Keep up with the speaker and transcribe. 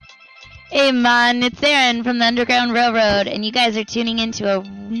Hey man, it's Aaron from the Underground Railroad, and you guys are tuning into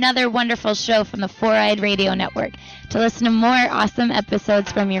another wonderful show from the Four Eyed Radio Network. To listen to more awesome episodes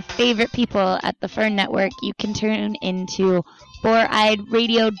from your favorite people at the Fern Network, you can tune into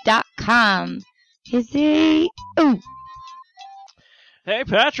foureyedradio.com. Hey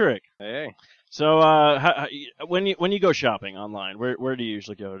Patrick. Hey. So when you go shopping online, where do you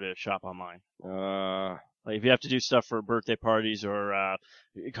usually go to shop online? Like if you have to do stuff for birthday parties or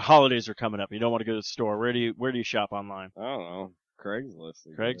holidays are coming up, you don't want to go to the store. Where do you shop online? I don't know. Craigslist.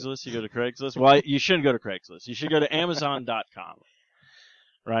 Craigslist? You go to Craigslist? Well, you shouldn't go to Craigslist. You should go to Amazon.com.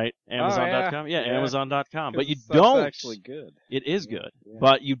 Right? Amazon.com? Yeah, Amazon.com. But you don't. That's actually good. It is good. Yeah.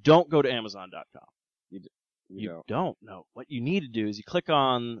 But you don't go to Amazon.com. You don't. No. What you need to do is you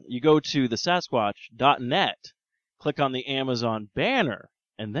go to the Sasquatch.net, click on the Amazon banner,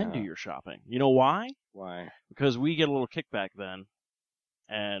 and then do your shopping. You know why? Why? Because we get a little kickback then,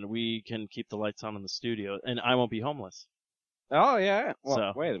 and we can keep the lights on in the studio, and I won't be homeless. Oh, yeah.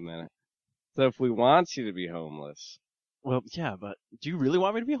 Well, wait a minute. So if we want you to be homeless. Well, yeah, but do you really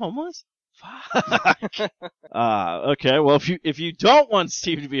want me to be homeless? Fuck. Okay, well, if you don't want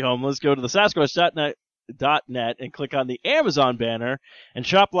Steve to be homeless, go to the Sasquatch.net and click on the Amazon banner and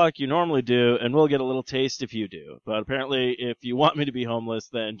shop like you normally do, and we'll get a little taste if you do. But apparently, if you want me to be homeless,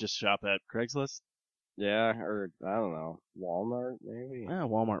 then just shop at Craigslist. Yeah, or, I don't know, Walmart, maybe? Yeah,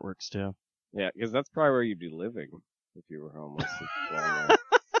 Walmart works too. Yeah, because that's probably where you'd be living if you were homeless. Walmart.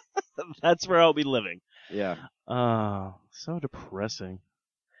 That's where I'll be living. Yeah. Oh, so depressing.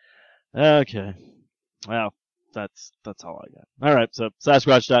 Okay. Well, that's all I got. All right, so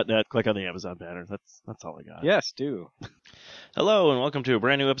Sasquatch.net, click on the Amazon banner. That's all I got. Yes, do. Hello, and welcome to a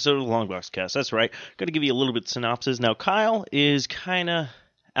brand new episode of the Longbox Cast. That's right. Going to give you a little bit of synopsis. Now, Kyle is kind of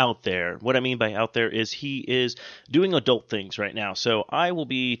out there. What I mean by out there is he is doing adult things right now. So he will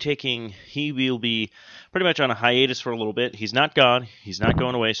be pretty much on a hiatus for a little bit. He's not gone. He's not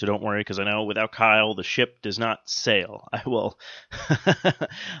going away, so don't worry, because I know without Kyle, the ship does not sail. I will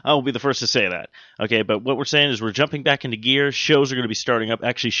be the first to say that. Okay, but what we're saying is we're jumping back into gear. Shows are going to be starting up.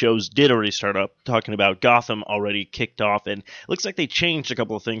 Actually, shows did already start up. Talking about Gotham already kicked off, and it looks like they changed a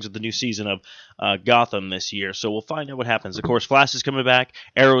couple of things with the new season of Gotham this year. So we'll find out what happens. Of course, Flash is coming back.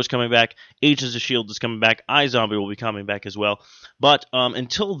 Arrow is coming back. Agents of S.H.I.E.L.D. is coming back. iZombie will be coming back as well. But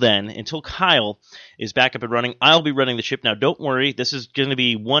until Kyle is back up and running, I'll be running the ship. Now, don't worry. This is going to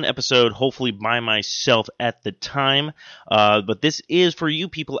be one episode, hopefully by myself at the time. But this is for you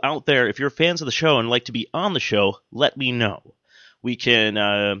people out there. If you're fans of the show and like to be on the show, let me know. We can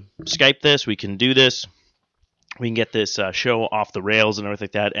Skype this. We can do this. We can get this show off the rails and everything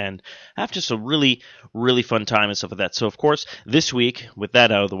like that, and have just a really, really fun time and stuff like that. So, of course, this week, with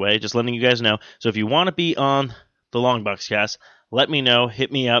that out of the way, just letting you guys know. So, if you want to be on the Longbox Cast, let me know. Hit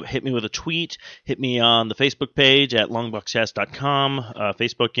me up. Hit me with a tweet. Hit me on the Facebook page at longboxcast.com.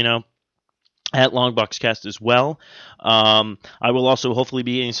 Facebook, at Longboxcast as well. I will also hopefully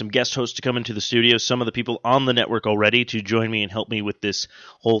be getting some guest hosts to come into the studio, some of the people on the network already, to join me and help me with this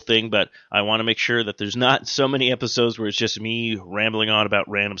whole thing, but I want to make sure that there's not so many episodes where it's just me rambling on about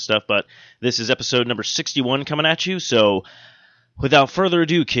random stuff, but this is episode number 61 coming at you, so without further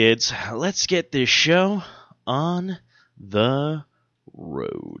ado, kids, let's get this show on the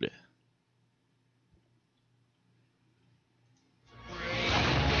road.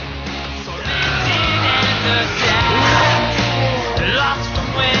 Lost from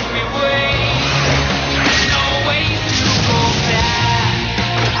when we wait, no way to go back.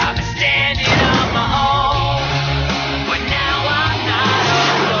 I've been standing on my own, but now I'm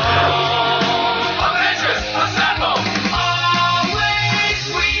not alone. Avengers assemble! Always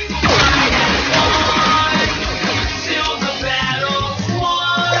we will fight as one, till the battle's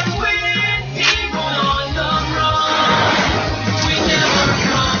won. With people on the run, we never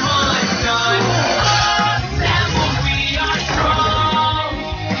come undone. Assemble, we are strong,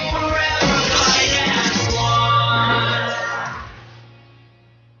 forever fight as one.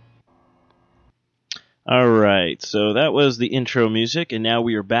 All right, so that was the intro music, and now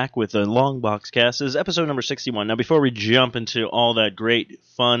we are back with the Longbox Cast. This is episode number 61. Now, before we jump into all that great,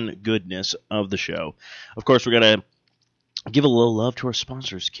 fun goodness of the show, of course, we're going to give a little love to our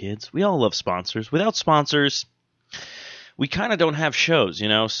sponsors, kids. We all love sponsors. Without sponsors, we kind of don't have shows,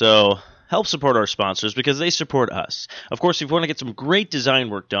 so help support our sponsors because they support us. Of course, if you want to get some great design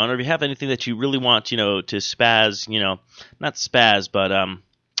work done, or if you have anything that you really want, to spaz, not spaz, but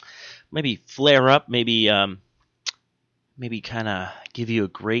maybe flare up, maybe maybe kind of give you a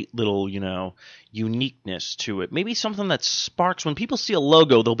great little, uniqueness to it. Maybe something that sparks when people see a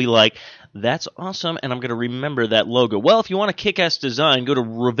logo, they'll be like, that's awesome, and I'm going to remember that logo. Well, if you want a kick-ass design, go to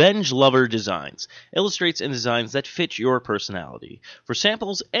Revenge Lover Designs. Illustrates and designs that fit your personality. For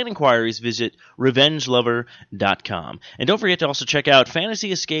samples and inquiries, visit revengelover.com. And don't forget to also check out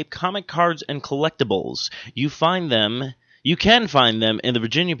Fantasy Escape comic cards and collectibles. You can find them in the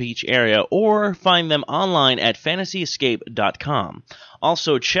Virginia Beach area or find them online at fantasyescape.com.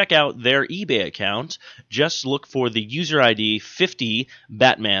 Also, check out their eBay account. Just look for the user ID 50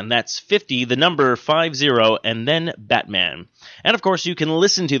 Batman. That's 50, the number 50, and then Batman. And, of course, you can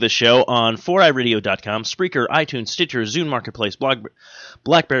listen to the show on 4iRadio.com, Spreaker, iTunes, Stitcher, Zune Marketplace,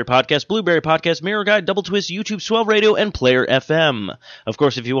 BlackBerry Podcast, Blueberry Podcast, Mirror Guide, Double Twist, YouTube, Swell Radio, and Player FM. Of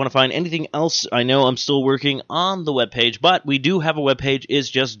course, if you want to find anything else, I know I'm still working on the webpage, but we do have a webpage. It's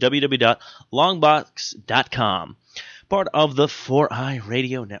just www.longbox.com. Part of the 4i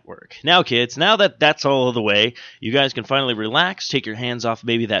Radio Network. Now, kids, now that that's all of the way, you guys can finally relax, take your hands off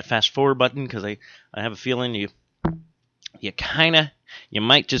maybe that fast forward button, because I have a feeling you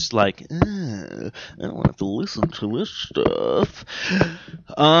might just like, I don't want to have to listen to this stuff.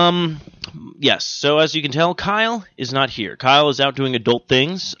 Yes, so as you can tell, Kyle is not here. Kyle is out doing adult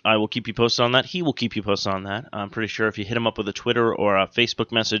things. I will keep you posted on that. He will keep you posted on that. I'm pretty sure if you hit him up with a Twitter or a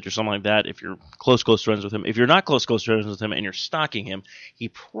Facebook message or something like that, if you're close friends with him, if you're not close friends with him and you're stalking him, he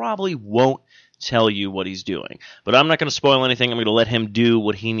probably won't tell you what he's doing. But I'm not going to spoil anything. I'm going to let him do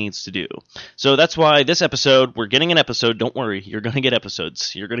what he needs to do. So that's why this episode, we're getting an episode. Don't worry, you're going to get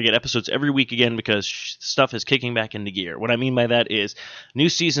episodes. You're going to get episodes every week again because stuff is kicking back into gear. What I mean by that is new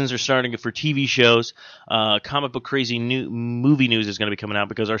seasons are starting for TV shows. Comic book crazy new movie news is going to be coming out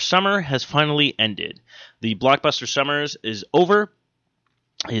because our summer has finally ended. The blockbuster summers is over,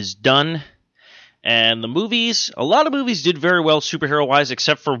 is done. And the movies, a lot of movies did very well superhero-wise,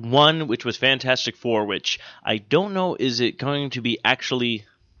 except for one, which was Fantastic Four, which I don't know is it going to be actually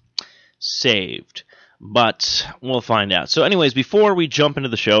saved. But we'll find out. So anyways, before we jump into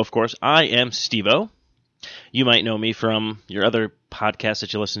the show, of course, I am Steve-O. You might know me from your other podcasts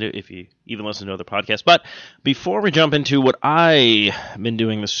that you listen to, if you even listen to other podcasts. But before we jump into what I've been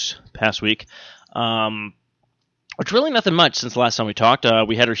doing this past week, it's really nothing much since the last time we talked.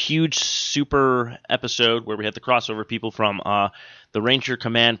 We had our huge super episode where we had the crossover people from the Ranger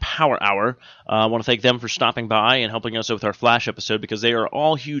Command Power Hour. I want to thank them for stopping by and helping us with our Flash episode because they are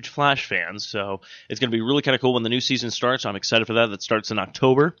all huge Flash fans. So it's going to be really kind of cool when the new season starts. I'm excited for that. That starts in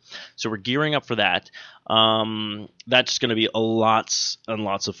October. So we're gearing up for that. That's going to be lots and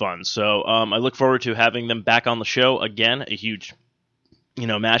lots of fun. So I look forward to having them back on the show again. A huge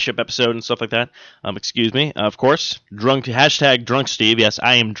mashup episode and stuff like that. Excuse me. Of course, hashtag drunk Steve. Yes,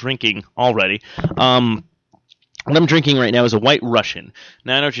 I am drinking already. What I'm drinking right now is a White Russian.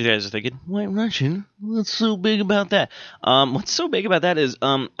 Now, I know what you guys are thinking. White Russian? What's so big about that? What's so big about that is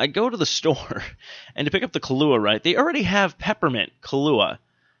I go to the store, and to pick up the Kahlua, right, they already have peppermint Kahlua.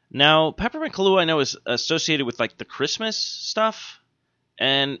 Now, peppermint Kahlua I know is associated with, like, the Christmas stuff,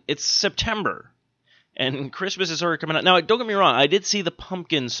 and it's September. And Christmas is already coming out. Now, don't get me wrong. I did see the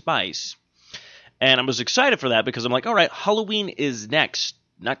pumpkin spice. And I was excited for that because I'm like, all right, Halloween is next,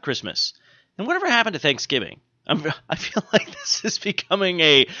 not Christmas. And whatever happened to Thanksgiving? I feel like this is becoming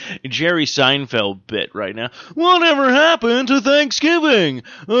a Jerry Seinfeld bit right now. Whatever happened to Thanksgiving?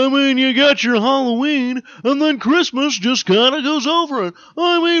 I mean, you got your Halloween, and then Christmas just kind of goes over it.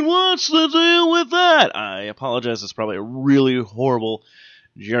 I mean, what's the deal with that? I apologize. It's probably a really horrible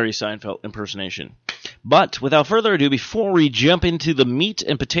Jerry Seinfeld impersonation. But without further ado, before we jump into the meat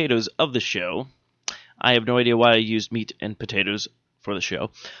and potatoes of the show, I have no idea why I used meat and potatoes for the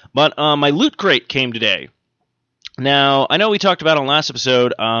show, but my Loot Crate came today. Now, I know we talked about on last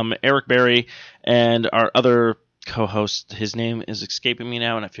episode, Eric Berry and our other co-host, his name is escaping me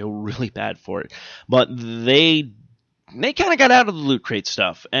now, and I feel really bad for it, but they kind of got out of the Loot Crate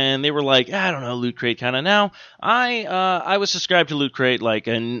stuff, and they were like, I don't know, Loot Crate kind of. Now, I was subscribed to Loot Crate like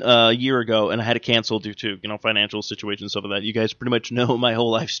a year ago, and I had to cancel due to, financial situations, stuff like that. You guys pretty much know my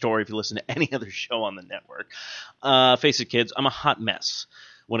whole life story if you listen to any other show on the network. Face it, kids, I'm a hot mess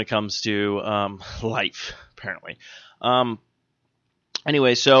when it comes to life, apparently.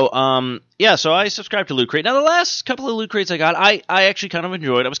 Anyway, so I subscribed to Loot Crate. Now, the last couple of Loot Crates I got, I actually kind of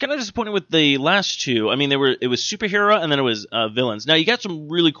enjoyed. I was kind of disappointed with the last two. I mean, it was superhero and then it was villains. Now, you got some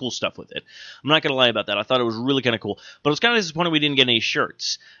really cool stuff with it. I'm not going to lie about that. I thought it was really kind of cool. But I was kind of disappointed we didn't get any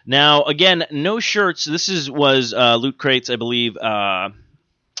shirts. Now, again, no shirts. This was Loot Crates, I believe,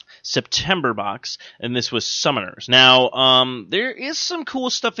 September box, and this was Summoners. Now, there is some cool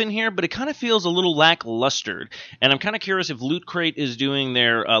stuff in here, but it kind of feels a little lackluster, and I'm kind of curious if Loot Crate is doing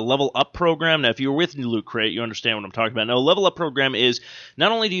their level up program. Now, if you're with Loot Crate, you understand what I'm talking about. Now, level up program is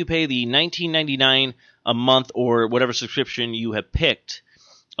not only do you pay the $19.99 a month or whatever subscription you have picked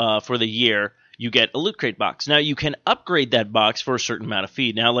for the year, you get a Loot Crate box. Now, you can upgrade that box for a certain amount of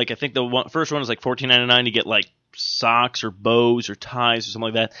fee. Now, like, I think the first one is like $14.99 to get, like, socks or bows or ties or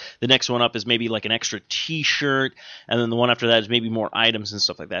something like that. The next one up is maybe like an extra t-shirt, and then the one after that is maybe more items and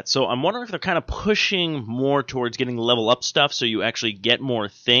stuff like that. So I'm wondering if they're kind of pushing more towards getting level up stuff so you actually get more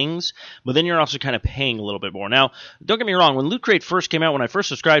things, but then you're also kind of paying a little bit more. Now, don't get me wrong, when Loot Crate first came out, when I first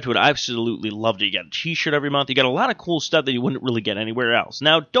subscribed to it, I absolutely loved it. You got a t-shirt every month, you got a lot of cool stuff that you wouldn't really get anywhere else.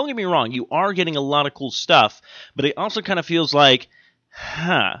 Now, don't get me wrong, you are getting a lot of cool stuff, but it also kind of feels like,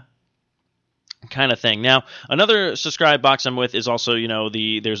 kind of thing. Now, another subscribe box I'm with is also,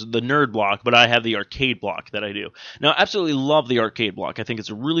 there's the nerd block, but I have the arcade block that I do. Now, I absolutely love the arcade block. I think it's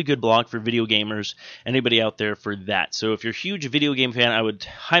a really good block for video gamers, anybody out there for that. So if you're a huge video game fan, I would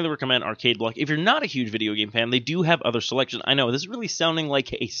highly recommend arcade block. If you're not a huge video game fan, they do have other selections. I know, this is really sounding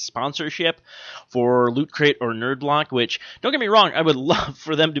like a sponsorship for Loot Crate or Nerd Block, which, don't get me wrong, I would love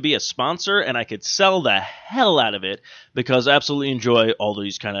for them to be a sponsor, and I could sell the hell out of it, because I absolutely enjoy all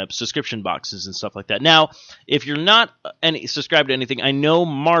these kind of subscription boxes and stuff like that. Now, if you're not subscribed to anything, I know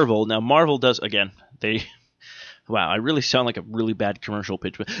Marvel. Now, Marvel does, again, wow, I really sound like a really bad commercial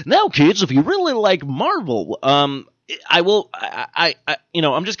pitch. But now, kids, if you really like Marvel, I'm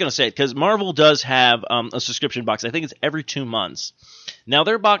just going to say it, because Marvel does have a subscription box. I think it's every 2 months. Now,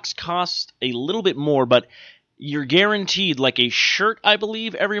 their box costs a little bit more, but you're guaranteed like a shirt, I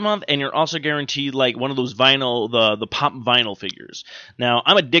believe, every month, and you're also guaranteed like one of those vinyl, the pop vinyl figures. Now,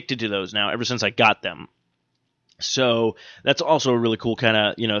 I'm addicted to those now ever since I got them. So that's also a really cool kind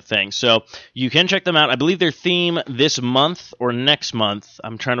of, thing. So you can check them out. I believe their theme this month or next month,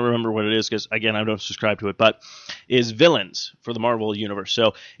 I'm trying to remember what it is because, again, I don't subscribe to it, but is villains for the Marvel Universe.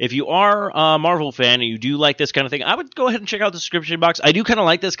 So if you are a Marvel fan and you do like this kind of thing, I would go ahead and check out the subscription box. I do kind of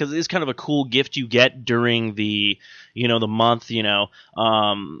like this because it is kind of a cool gift you get during the, the month,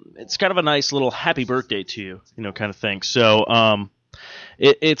 it's kind of a nice little happy birthday to you, kind of thing. So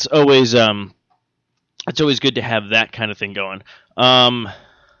it's always... it's always good to have that kind of thing going.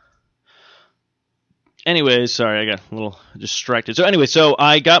 Anyways, sorry, I got a little distracted. So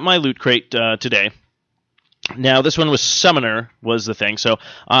I got my Loot Crate today. Now, this one was Summoner was the thing. So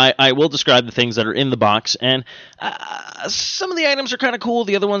I will describe the things that are in the box. And some of the items are kind of cool.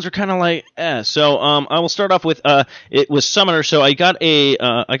 The other ones are kind of like, So I will start off with, it was Summoner. So I got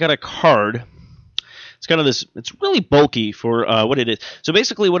a card. It's kind of this, it's really bulky for what it is. So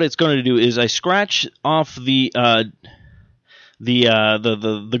basically what it's going to do is I scratch off the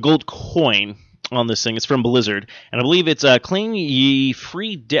gold coin on this thing. It's from Blizzard, and I believe it's a Claim Ye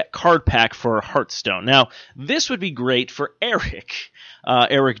free card pack for Hearthstone. Now, this would be great for Eric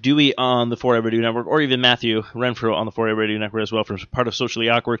Dewey on the 4i Radio Network, or even Matthew Renfro on the 4i Radio Network as well, from part of Socially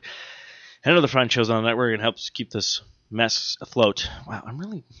Awkward and other fine shows on the network, and helps keep this mess afloat. Wow,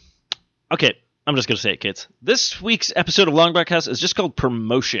 okay. I'm just going to say it, kids. This week's episode of Long Broadcast is just called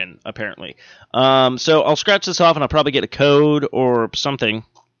Promotion, apparently. So I'll scratch this off, and I'll probably get a code or something.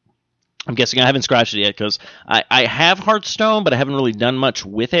 I'm guessing I haven't scratched it yet, because I have Hearthstone, but I haven't really done much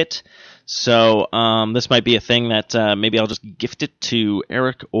with it. So this might be a thing that maybe I'll just gift it to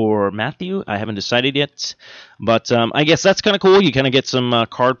Eric or Matthew. I haven't decided yet. But I guess that's kind of cool. You kind of get some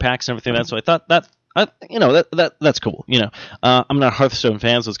card packs and everything like that. So I thought that's cool. I'm not a Hearthstone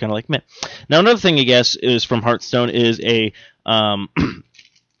fan, so it's kind of like meh. Now, another thing I guess is from Hearthstone is a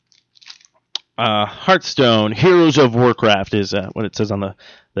Hearthstone Heroes of Warcraft is what it says on the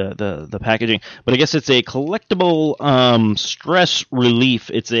packaging. But I guess it's a collectible stress relief.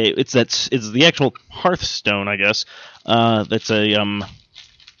 It's the actual Hearthstone, I guess. That's a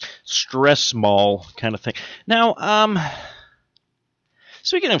stress ball kind of thing. Now,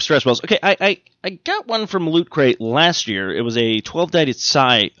 speaking of stress balls, okay, I got one from Loot Crate last year. It was a 12-sided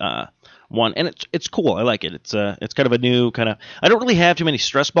Psy one, and it's cool. I like it. It's kind of a new kind of. I don't really have too many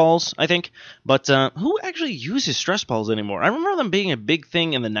stress balls, I think, but who actually uses stress balls anymore? I remember them being a big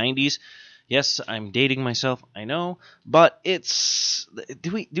thing in the 90s. Yes, I'm dating myself, I know, but it's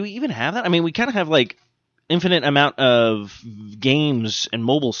do we even have that? I mean, we kind of have like infinite amount of games and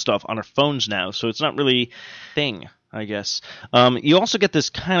mobile stuff on our phones now, so it's not really a thing, I guess. You also get this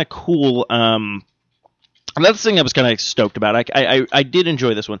kind of cool. Another thing I was kind of stoked about. I did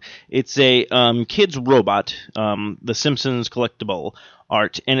enjoy this one. It's a kids robot, the Simpsons collectible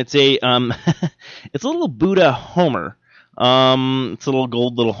art, and it's a it's a little Buddha Homer It's a little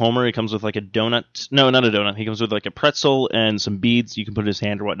gold little Homer. He comes with like a donut. No, not a donut. He comes with like a pretzel and some beads you can put in his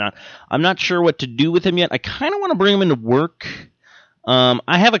hand or whatnot. I'm not sure what to do with him yet. I kind of want to bring him into work. I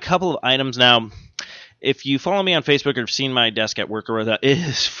have a couple of items now. If you follow me on Facebook or have seen my desk at work or whatever, it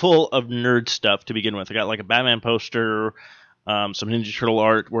is full of nerd stuff to begin with. I got like a Batman poster, some Ninja Turtle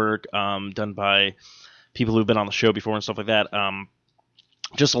artwork done by people who've been on the show before and stuff like that.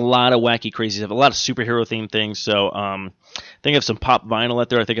 Just a lot of wacky, crazy stuff. A lot of superhero-themed things. So I think I have some pop vinyl out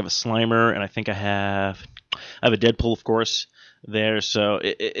there. I think I have a Slimer, and I think I have a Deadpool, of course, there. So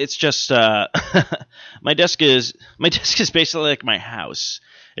it's just my desk is basically like my house.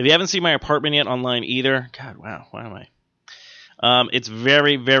 If you haven't seen my apartment yet online either, God, wow, why am I? It's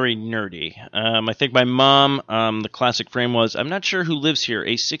very, very nerdy. I think my mom, the classic frame was, I'm not sure who lives here,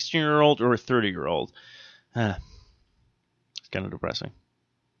 a 16-year-old or a 30-year-old. It's kind of depressing.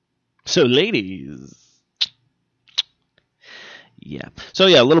 So, ladies. Yeah. So,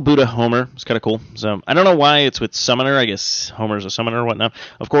 yeah, little Buddha Homer. It's kind of cool. So, I don't know why it's with Summoner. I guess Homer's a Summoner or whatnot.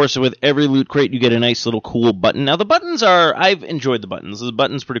 Of course, with every Loot Crate, you get a nice little cool button. Now, the buttons I've enjoyed the buttons. The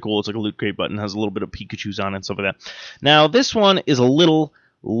button's pretty cool. It's like a Loot Crate button. It has a little bit of Pikachu's on it and stuff like that. Now, this one is a little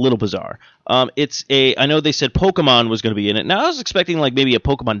bizarre. I know they said Pokemon was going to be in it. Now, I was expecting like maybe a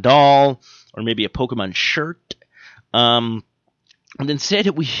Pokemon doll or maybe a Pokemon shirt. And instead,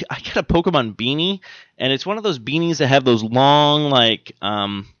 I got a Pokemon beanie, and it's one of those beanies that have those long, like,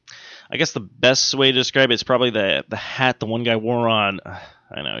 I guess the best way to describe it is probably the hat the one guy wore on,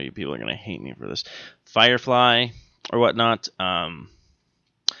 I know you people are going to hate me for this, Firefly or whatnot. But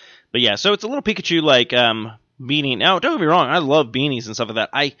yeah, so it's a little Pikachu-like beanie. Now, don't get me wrong, I love beanies and stuff like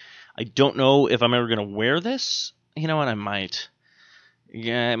that. I don't know if I'm ever going to wear this. You know what, I might.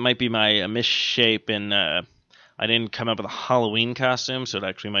 Yeah, it might be my misshape and... I didn't come up with a Halloween costume, so it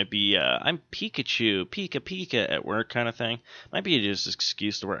actually might be, I'm Pikachu, Pika at work kind of thing. Might be just an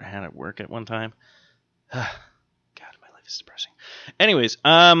excuse to wear a hat at work at one time. God, my life is depressing. Anyways,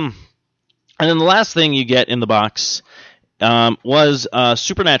 and then the last thing you get in the box was a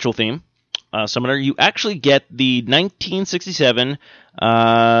Supernatural theme. Summoner, you actually get the 1967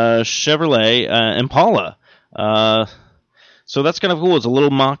 Chevrolet Impala. So that's kind of cool. It's a little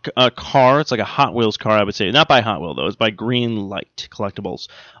mock car. It's like a Hot Wheels car, I would say. Not by Hot Wheel, though. It's by Green Light Collectibles.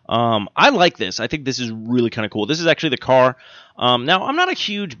 I like this. I think this is really kind of cool. This is actually the car. Now, I'm not a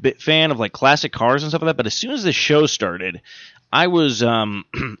huge fan of like classic cars and stuff like that, but as soon as the show started, I was all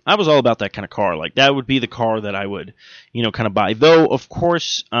about that kind of car. Like, that would be the car that I would, kind of buy. Though, of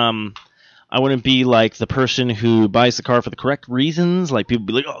course, I wouldn't be like the person who buys the car for the correct reasons. Like, people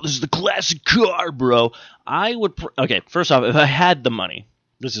be like, oh, this is the classic car, bro. I would... Okay, first off, if I had the money,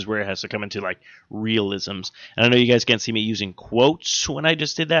 this is where it has to come into, like, realisms. And I know you guys can't see me using quotes when I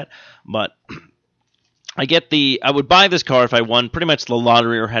just did that, but I would buy this car if I won pretty much the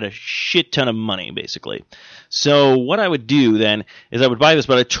lottery or had a shit ton of money, basically. So what I would do then is I would buy this,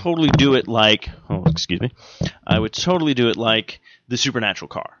 but I'd totally do it like... Oh, excuse me. I would totally do it like the Supernatural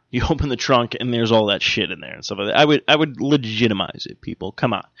car. You open the trunk and there's all that shit in there and stuff like that. I would legitimize it, people.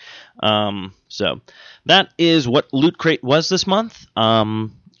 Come on. So that is what Loot Crate was this month.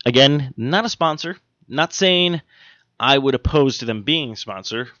 Again, not a sponsor. Not saying I would oppose to them being a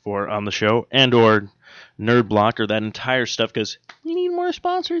sponsor for on the show and or Nerd Block or that entire stuff, because we need more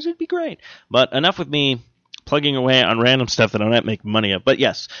sponsors. It'd be great. But enough with me plugging away on random stuff that I don't make money of. But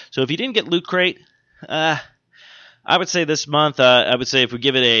yes, so if you didn't get Loot Crate, I would say this month, I would say if we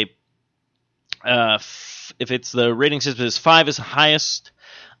give it if it's the rating system is 5 is the highest,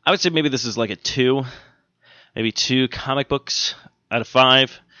 I would say maybe this is like a 2. Maybe 2 comic books out of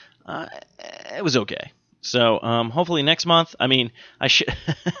 5. It was okay. So hopefully next month, I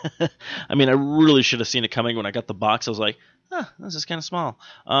really should have seen it coming when I got the box. I was like, this is kind of small.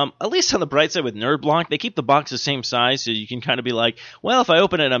 At least on the bright side with Nerd Block, they keep the box the same size, so you can kind of be like, well, if I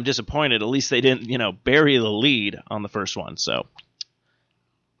open it, I'm disappointed. At least they didn't, bury the lead on the first one. So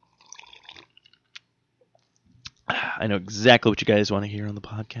I know exactly what you guys want to hear on the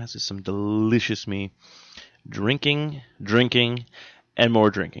podcast is some delicious me drinking, and more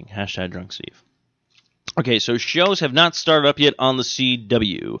drinking. #DrunkSteve. Okay, so shows have not started up yet on the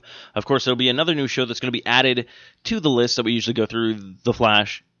CW. Of course, there'll be another new show that's going to be added to the list that we usually go through: The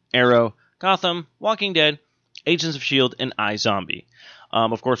Flash, Arrow, Gotham, Walking Dead, Agents of S.H.I.E.L.D., and iZombie.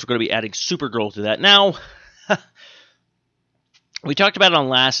 Of course, we're going to be adding Supergirl to that. Now, we talked about it on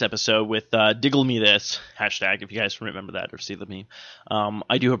last episode with Diggle Me This, #, if you guys remember that or see the meme.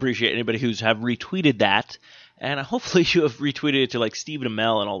 I do appreciate anybody who's have retweeted that. And hopefully you have retweeted it to like Stephen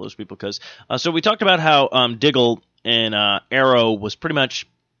Amell and all those people, because so we talked about how Diggle in Arrow was pretty much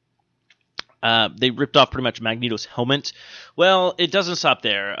They ripped off pretty much Magneto's helmet. Well, it doesn't stop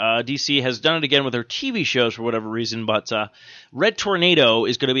there. DC has done it again with their TV shows for whatever reason, but Red Tornado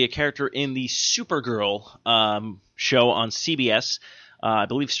is going to be a character in the Supergirl show on CBS, I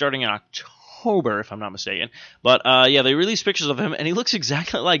believe starting in October, if I'm not mistaken. But yeah, they released pictures of him, and he looks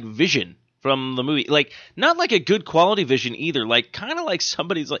exactly like Vision from the movie. Like, not like a good quality Vision either. Like, kind of like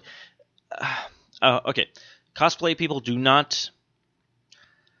somebody's like... okay, cosplay people do not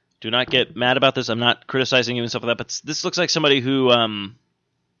get mad about this. I'm not criticizing you and stuff like that, but this looks like somebody who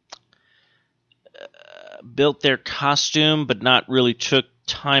built their costume but not really took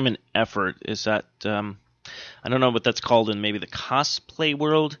time and effort. Is that... I don't know what that's called in maybe the cosplay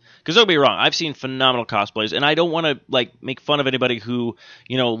world. Because don't be wrong, I've seen phenomenal cosplays, and I don't want to like make fun of anybody who,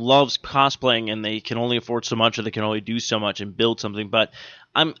 you know, loves cosplaying and they can only afford so much or they can only do so much and build something. But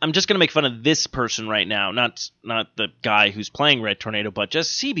I'm just going to make fun of this person right now, not the guy who's playing Red Tornado, but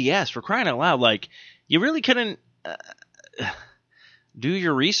just CBS, for crying out loud. Like, you really couldn't do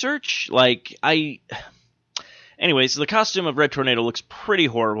your research? Like, Anyways, the costume of Red Tornado looks pretty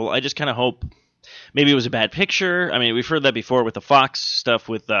horrible. I just kind of hope... Maybe it was a bad picture. I mean, we've heard that before with the Fox stuff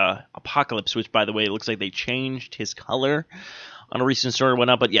with Apocalypse, which, by the way, it looks like they changed his color on a recent story and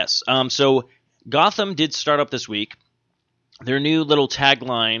whatnot. But yes, so Gotham did start up this week. Their new little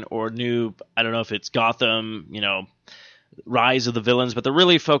tagline, or new, I don't know if it's Gotham, you know, Rise of the Villains, but they're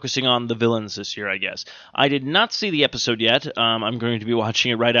really focusing on the villains this year, I guess. I did not see the episode yet. I'm going to be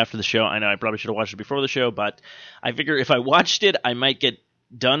watching it right after the show. I know I probably should have watched it before the show, but I figure if I watched it, I might get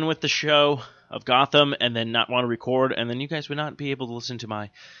done with the show of Gotham and then not want to record, and then you guys would not be able to listen to my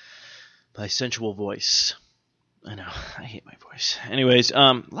sensual voice. I know, I hate my voice. Anyways,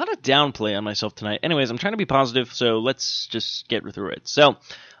 a lot of downplay on myself tonight. Anyways, I'm trying to be positive, so let's just get through it. So,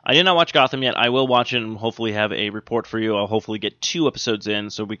 I did not watch Gotham yet. I will watch it and hopefully have a report for you. I'll hopefully get 2 episodes in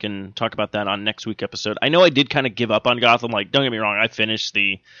so we can talk about that on next week's episode. I know I did kind of give up on Gotham. Like, don't get me wrong, I finished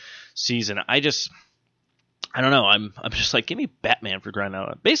the season. I don't know. I'm just like, give me Batman for crying out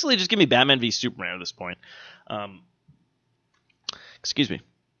loud. Basically, just give me Batman v Superman at this point. Excuse me.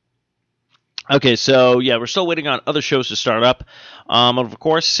 Okay, so yeah, we're still waiting on other shows to start up. Of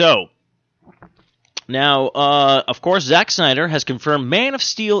course, so now, of course, Zack Snyder has confirmed Man of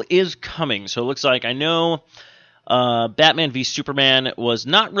Steel is coming. So it looks like, I know Batman v Superman was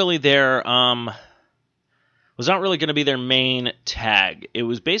not really their was not really going to be their main tag. It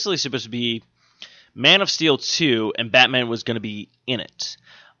was basically supposed to be Man of Steel 2, and Batman was going to be in it.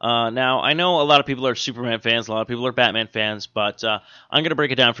 Now, I know a lot of people are Superman fans, a lot of people are Batman fans, but I'm going to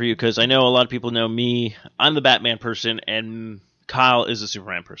break it down for you because I know a lot of people know me. I'm the Batman person, and Kyle is a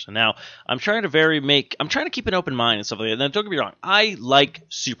Superman person. Now, I'm trying to keep an open mind and stuff like that. Now, don't get me wrong, I like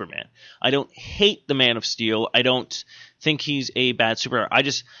Superman. I don't hate the Man of Steel. I don't think he's a bad superhero. I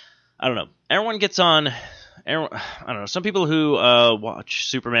don't know. Everyone gets on... I don't know, some people who watch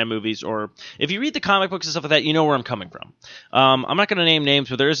Superman movies, or if you read the comic books and stuff like that, you know where I'm coming from. I'm not going to name names,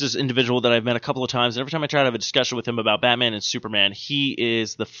 but there is this individual that I've met a couple of times, and every time I try to have a discussion with him about Batman and Superman, he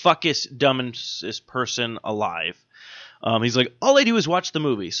is the fuckest, dumbest person alive. He's like, all I do is watch the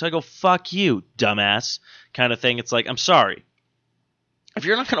movie. So I go, fuck you, dumbass, kind of thing. It's like, I'm sorry. If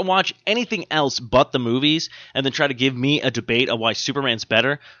you're not going to watch anything else but the movies and then try to give me a debate on why Superman's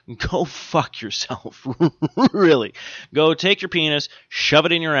better, go fuck yourself. Really. Go take your penis, shove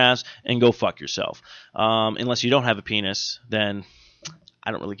it in your ass, and go fuck yourself. Unless you don't have a penis, then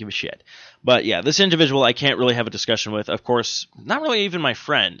I don't really give a shit. But yeah, this individual I can't really have a discussion with. Of course, not really even my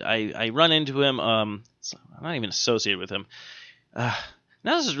friend. I run into him. I'm not even associated with him. Now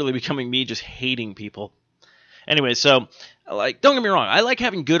this is really becoming me just hating people. Anyway, so, like, don't get me wrong. I like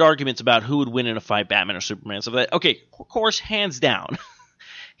having good arguments about who would win in a fight, Batman or Superman. So that, okay, of course, hands down.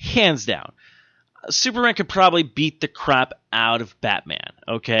 Hands down. Superman could probably beat the crap out of Batman,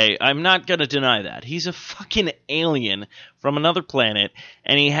 okay? I'm not going to deny that. He's a fucking alien from another planet,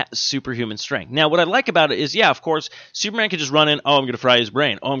 and he has superhuman strength. Now, what I like about it is, yeah, of course, Superman could just run in, oh, I'm going to fry his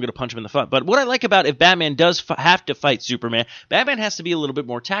brain, oh, I'm going to punch him in the foot. But what I like about if Batman does have to fight Superman, Batman has to be a little bit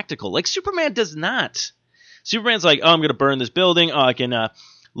more tactical. Like, Superman does not. Superman's like, oh, I'm going to burn this building. Oh, I can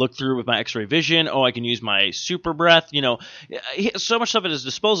look through with my X-ray vision. Oh, I can use my super breath. You know, so much stuff at his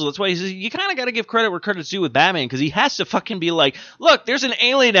disposal. That's why you kind of got to give credit where credit's due with Batman, because he has to fucking be like, look, there's an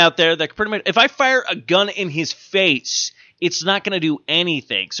alien out there that pretty much, if I fire a gun in his face, it's not going to do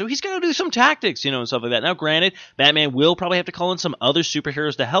anything. So he's going to do some tactics, you know, and stuff like that. Now, granted, Batman will probably have to call in some other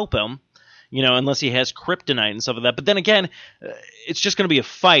superheroes to help him. You know, unless he has kryptonite and stuff like that. But then again, it's just going to be a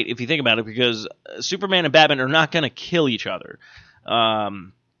fight if you think about it, because Superman and Batman are not going to kill each other.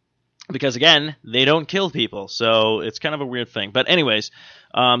 Because, again, they don't kill people, so it's kind of a weird thing. But anyways,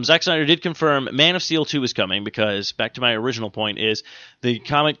 Zack Snyder did confirm Man of Steel 2 is coming, because back to my original point is the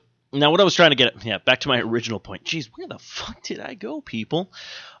comic... Now, what I was trying to get at... Yeah, back to my original point. Jeez, where the fuck did I go, people?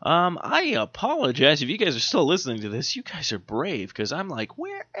 I apologize if you guys are still listening to this. You guys are brave, because I'm like,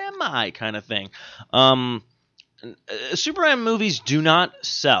 where am I, kind of thing. Superman movies do not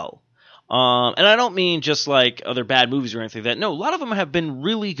sell. And I don't mean just like other bad movies or anything like that. No, a lot of them have been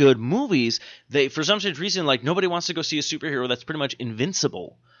really good movies. They, for some strange reason, like nobody wants to go see a superhero that's pretty much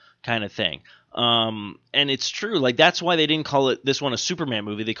invincible kind of thing. And it's true. Like that's why they didn't call it this one a Superman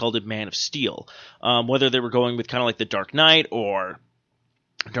movie. They called it Man of Steel. Whether they were going with kind of like the Dark Knight or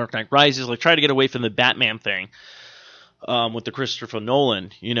Dark Knight Rises, like try to get away from the Batman thing. With the Christopher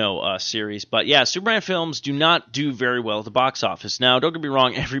Nolan, series. But yeah, Superman films do not do very well at the box office. Now, don't get me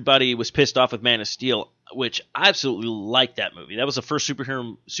wrong, everybody was pissed off with Man of Steel, which I absolutely liked that movie. That was the first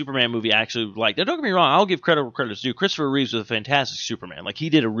Superman movie I actually liked. Now, don't get me wrong, I'll give credit where credit's due. Christopher Reeves was a fantastic Superman. Like, he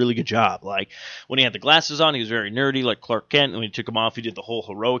did a really good job. Like, when he had the glasses on, he was very nerdy, like Clark Kent. And when he took them off, he did the whole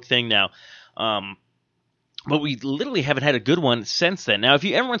heroic thing. Now, but we literally haven't had a good one since then. Now, if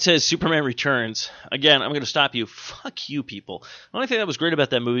everyone says Superman Returns, again, I'm going to stop you. Fuck you, people. The only thing that was great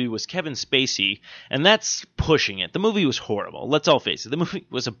about that movie was Kevin Spacey, and that's pushing it. The movie was horrible. Let's all face it. The movie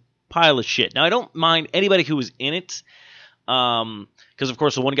was a pile of shit. Now, I don't mind anybody who was in it, because, of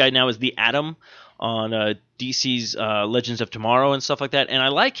course, the one guy now is the Atom on DC's Legends of Tomorrow and stuff like that, and I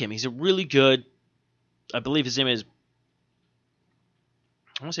like him. He's a really good, I believe his name is,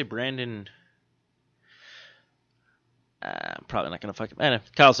 I want to say Brandon... I'm probably not going to fucking...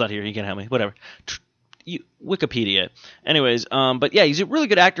 Kyle's not here. He can help me. Whatever. Wikipedia. Anyways, but yeah, he's a really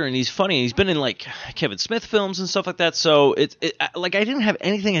good actor, and he's funny. He's been in, like, Kevin Smith films and stuff like that, so I didn't have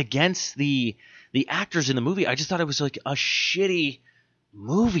anything against the actors in the movie. I just thought it was, like, a shitty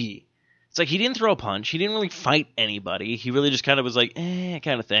movie. It's like he didn't throw a punch. He didn't really fight anybody. He really just kind of was like,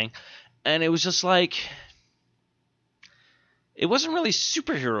 kind of thing. And it was just like... It wasn't really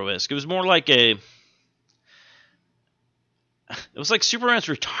superhero-esque. It was more like a... It was like Superman's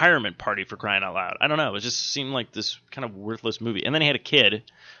retirement party, for crying out loud. I don't know. It just seemed like this kind of worthless movie. And then he had a kid,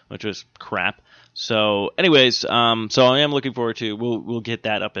 which was crap. So, anyways, so I am looking forward to. We'll get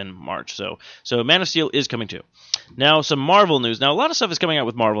that up in March. So Man of Steel is coming too. Now, some Marvel news. Now, a lot of stuff is coming out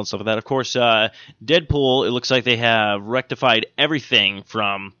with Marvel and stuff like that. Of course, Deadpool. It looks like they have rectified everything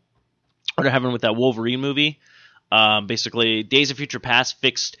from what happened with that Wolverine movie. Basically, Days of Future Past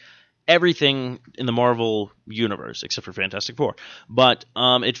fixed everything in the Marvel universe except for Fantastic Four, but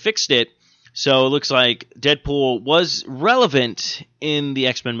it fixed it, so it looks like Deadpool was relevant in the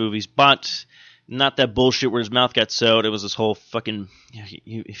X-Men movies, but not that bullshit where his mouth got sewed. It was this whole fucking...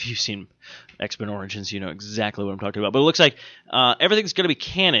 if you've seen X-Men Origins, you know exactly what I'm talking about. But it looks like everything's going to be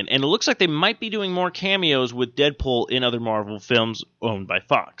canon, and it looks like they might be doing more cameos with Deadpool in other Marvel films owned by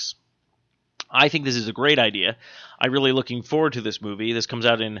Fox. I think this is a great idea. I'm really looking forward to this movie. This comes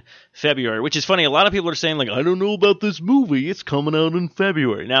out in February, which is funny. A lot of people are saying, like, I don't know about this movie. It's coming out in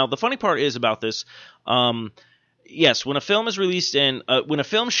February. Now, the funny part is about this, yes, when a film is released when a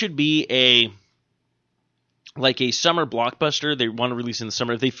film should be a summer blockbuster, they want to release in the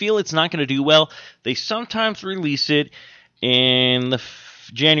summer. If they feel it's not going to do well, they sometimes release it in the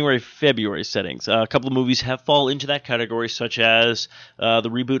January, February settings. A couple of movies have fall into that category, such as the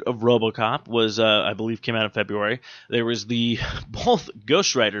reboot of RoboCop was, I believe, came out in February. There was both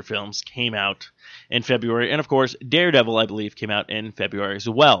Ghost Rider films came out in February, and of course, Daredevil, I believe, came out in February as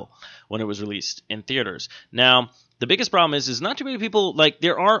well when it was released in theaters. Now, the biggest problem is not too many people, like,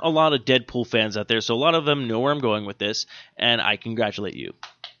 there are a lot of Deadpool fans out there, so a lot of them know where I'm going with this, and I congratulate you.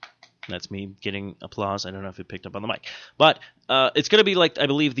 That's me getting applause. I don't know if it picked up on the mic. But it's going to be, like, I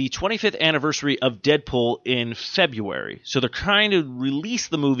believe, the 25th anniversary of Deadpool in February. So they're trying to release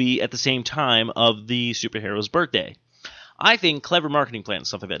the movie at the same time of the superhero's birthday. I think clever marketing plan and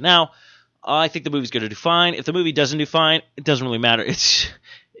stuff like that. Now, I think the movie's going to do fine. If the movie doesn't do fine, it doesn't really matter.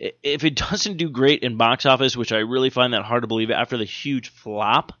 If it doesn't do great in box office, which I really find that hard to believe after the huge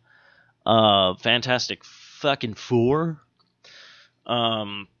flop of Fantastic fucking Four,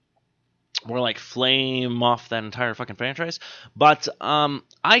 more like flame off that entire fucking franchise. But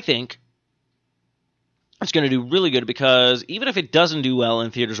I think it's going to do really good because even if it doesn't do well in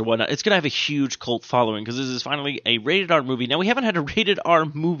theaters or whatnot, it's going to have a huge cult following because this is finally a rated R movie. Now, we haven't had a rated R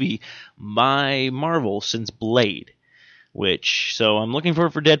movie by Marvel since Blade, so I'm looking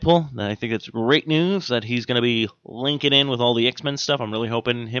forward for Deadpool. I think it's great news that he's going to be linking in with all the X-Men stuff. I'm really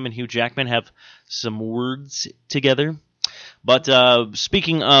hoping him and Hugh Jackman have some words together. But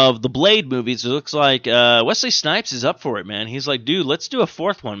speaking of the Blade movies, it looks like Wesley Snipes is up for it, man. He's like, dude, let's do a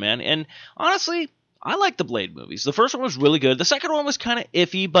fourth one, man. And honestly, I like the Blade movies. The first one was really good. The second one was kind of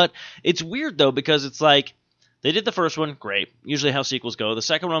iffy, but it's weird, though, because it's like, they did the first one, great. Usually how sequels go. The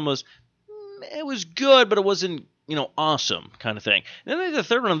second one was, it was good, but it wasn't, awesome kind of thing. And then they did the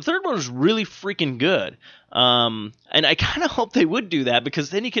third one. The third one was really freaking good. And I kind of hope they would do that, because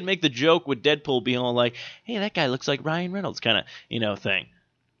then you can make the joke with Deadpool being all like, hey, that guy looks like Ryan Reynolds kind of, thing.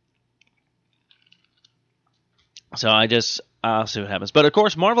 So I'll see what happens. But, of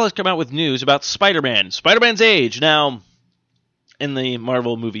course, Marvel has come out with news about Spider-Man. Spider-Man's age. Now, in the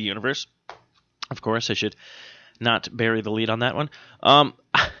Marvel movie universe, of course, I should not bury the lead on that one.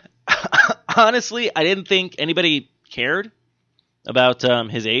 Honestly, I didn't think anybody cared about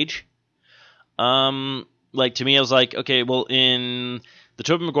his age. To me, I was like, okay, well, in the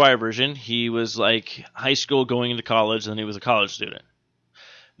Tobey Maguire version, he was like high school going into college, and then he was a college student.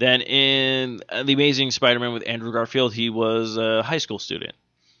 Then in The Amazing Spider-Man with Andrew Garfield, he was a high school student.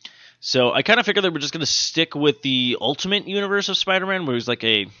 So I kind of figured they were just going to stick with the Ultimate Universe of Spider-Man, where he's like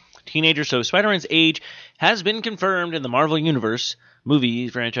a teenager. So Spider-Man's age has been confirmed in the Marvel Universe movie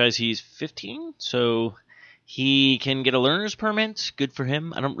franchise. He's 15, so he can get a learner's permit. Good for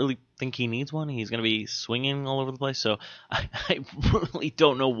him. I don't really think he needs one. He's going to be swinging all over the place. So I really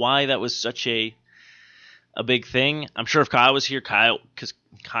don't know why that was such a big thing. I'm sure if Kyle was here, because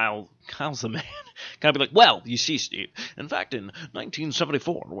Kyle's the man, Kyle would be like, well, you see, Steve, in fact, in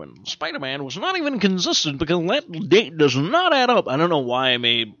 1974, when Spider-Man was not even consistent, because that date does not add up. I don't know why I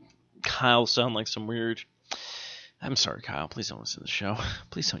made Kyle sound like some weird... I'm sorry, Kyle. Please don't listen to the show.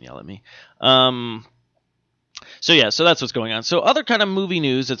 Please don't yell at me. So that's what's going on. So other kind of movie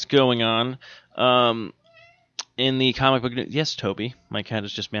news that's going on in the comic book news. Yes, Toby. My cat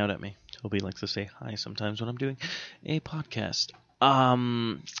has just meowed at me. Toby likes to say hi sometimes when I'm doing a podcast.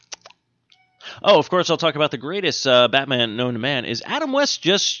 Of course, I'll talk about the greatest Batman known to man. Is Adam West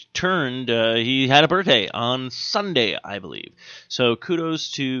just turned, he had a birthday on Sunday, I believe. So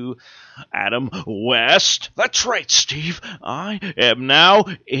kudos to Adam West. That's right, Steve. I am now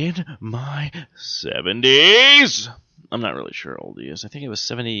in my 70s. I'm not really sure how old he is. I think it was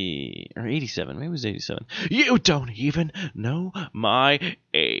 70 or 87. Maybe it was 87. You don't even know my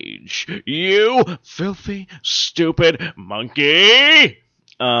age. You filthy, stupid monkey.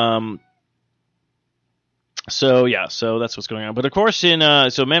 So that's what's going on. But of course, in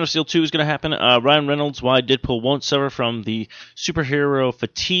Man of Steel 2 is going to happen. Ryan Reynolds, why Deadpool won't suffer from the superhero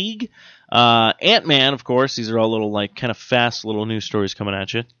fatigue. Ant-Man, of course. These are all little kind of fast little news stories coming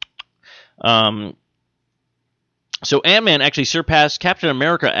at you. So Ant-Man actually surpassed Captain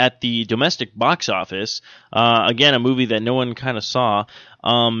America at the domestic box office. Again, a movie that no one kind of saw.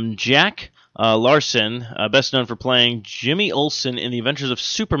 Jack Larson, best known for playing Jimmy Olsen in The Adventures of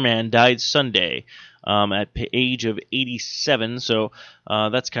Superman, died Sunday. At age of 87, so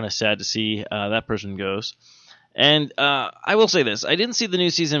that's kind of sad to see that person goes. And I will say this, I didn't see the new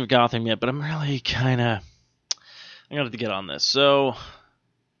season of Gotham yet, but I'm really I'm going to have to get on this. So,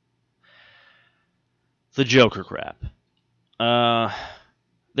 the Joker crap.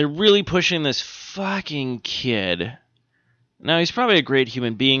 They're really pushing this fucking kid. Now, he's probably a great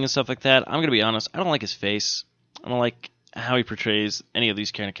human being and stuff like that. I'm going to be honest, I don't like his face. I don't like how he portrays any of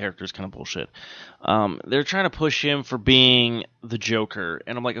these kind of characters, kind of bullshit. They're trying to push him for being the Joker,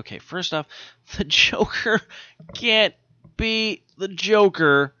 and I'm like, okay, first off, the Joker can't be the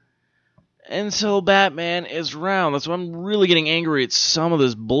Joker until Batman is around. That's why I'm really getting angry at some of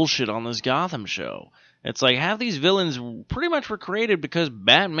this bullshit on this Gotham show. It's like, half these villains pretty much were created because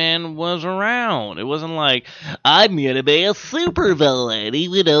Batman was around. It wasn't like, I'm gonna be a supervillain,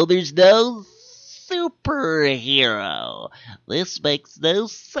 even though there's no superhero. This makes no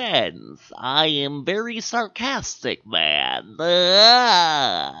sense. I am very sarcastic, man.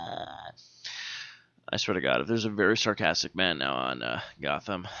 I swear to God, if there's a very sarcastic man now on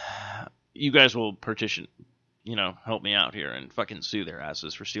Gotham, you guys will petition, help me out here and fucking sue their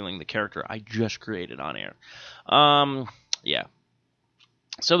asses for stealing the character I just created on air. Yeah.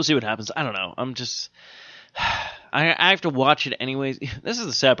 So we'll see what happens. I don't know. I'm just... I have to watch it anyways. This is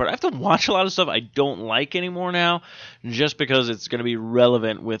the sad part. I have to watch a lot of stuff I don't like anymore now, just because it's going to be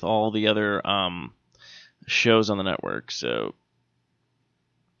relevant with all the other shows on the network. So,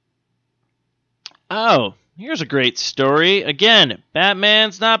 here's a great story. Again,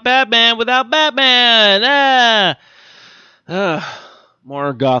 Batman's not Batman without Batman.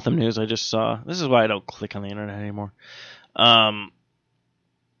 More Gotham news I just saw. This is why I don't click on the internet anymore.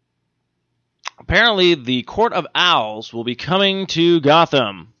 Apparently, the Court of Owls will be coming to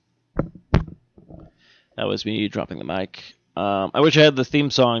Gotham. That was me dropping the mic. I wish I had the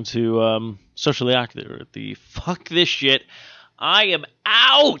theme song to Socially Awkward. The fuck this shit. I am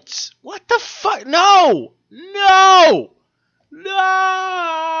out. What the fuck? No. No. No.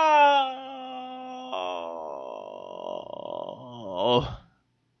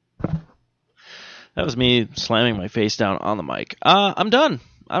 That was me slamming my face down on the mic. I'm done.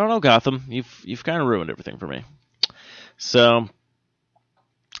 I don't know, Gotham. You've kind of ruined everything for me. So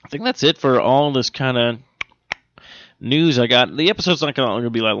I think that's it for all this kind of news I got. The episode's not going to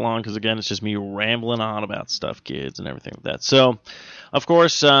be that long because, again, it's just me rambling on about stuff, kids, and everything like that. So, of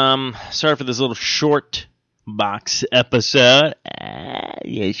course, sorry for this little short box episode.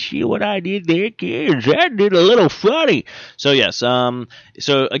 You see what I did there, kids? I did a little funny. So, yes. So,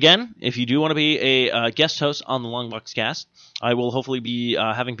 again, if you do want to be a guest host on the Long Box Cast, I will hopefully be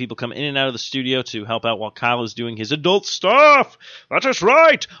having people come in and out of the studio to help out while Kyle is doing his adult stuff. That is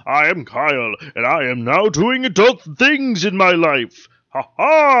right. I am Kyle, and I am now doing adult things in my life. Ha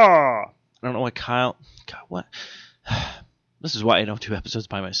ha! I don't know why Kyle... God, what? This is why I don't do episodes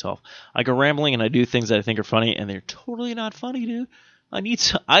by myself. I go rambling and I do things that I think are funny, and they're totally not funny, dude. I need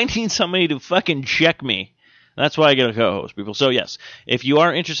somebody to fucking check me. That's why I get a co-host, people. So, yes, if you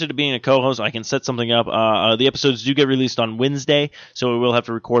are interested in being a co-host, I can set something up. The episodes do get released on Wednesday, so we will have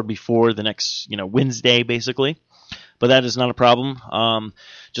to record before the next, Wednesday, basically. But that is not a problem.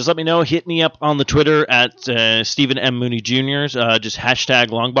 Just let me know. Hit me up on the Twitter at Stephen M. Mooney Jr. Just hashtag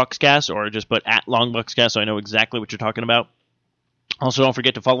LongboxCast, or just put at LongboxCast so I know exactly what you're talking about. Also, don't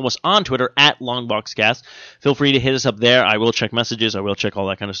forget to follow us on Twitter at LongboxCast. Feel free to hit us up there. I will check messages. I will check all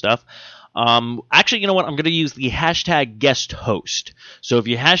that kind of stuff. Actually, you know what? I'm going to use the hashtag guest host. So if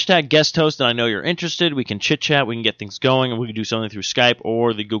you hashtag guest host and I know you're interested, we can chit-chat, we can get things going, and we can do something through Skype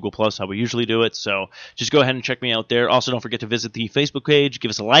or the Google Plus, how we usually do it. So just go ahead and check me out there. Also, don't forget to visit the Facebook page. Give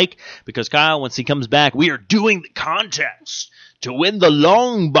us a like, because Kyle, once he comes back, we are doing the contest to win the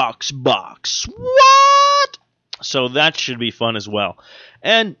Long Box box. What? So that should be fun as well.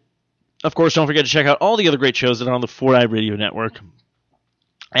 And, of course, don't forget to check out all the other great shows that are on the 4i Radio Network.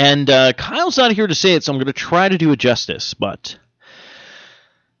 And Kyle's not here to say it, so I'm going to try to do it justice. But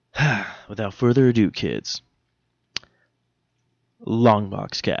without further ado, kids, Long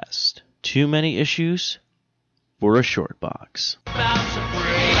Box Cast. Too many issues for a short box. Lost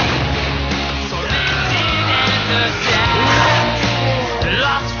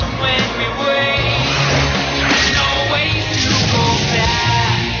from when we were, no way to go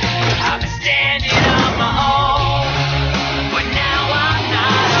back. I've been standing on my own, but now I'm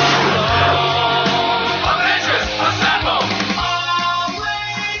not alone. Avengers assemble!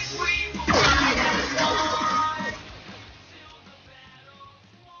 Always we will fight as one till the battle's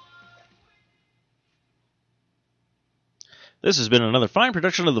won. This has been another fine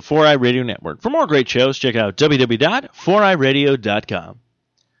production of the 4i Radio Network. For more great shows, check out www.4iradio.com.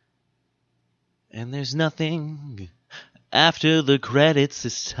 And there's nothing after the credits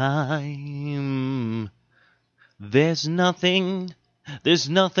this time. There's nothing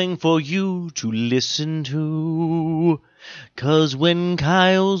for you to listen to. 'Cause when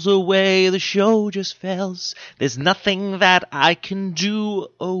Kyle's away, the show just fails. There's nothing that I can do,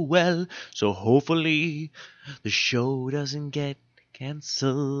 oh well. So hopefully the show doesn't get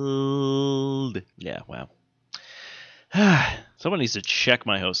cancelled. Yeah, wow. Someone needs to check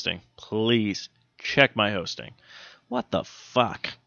my hosting. Please, check my hosting. What the fuck?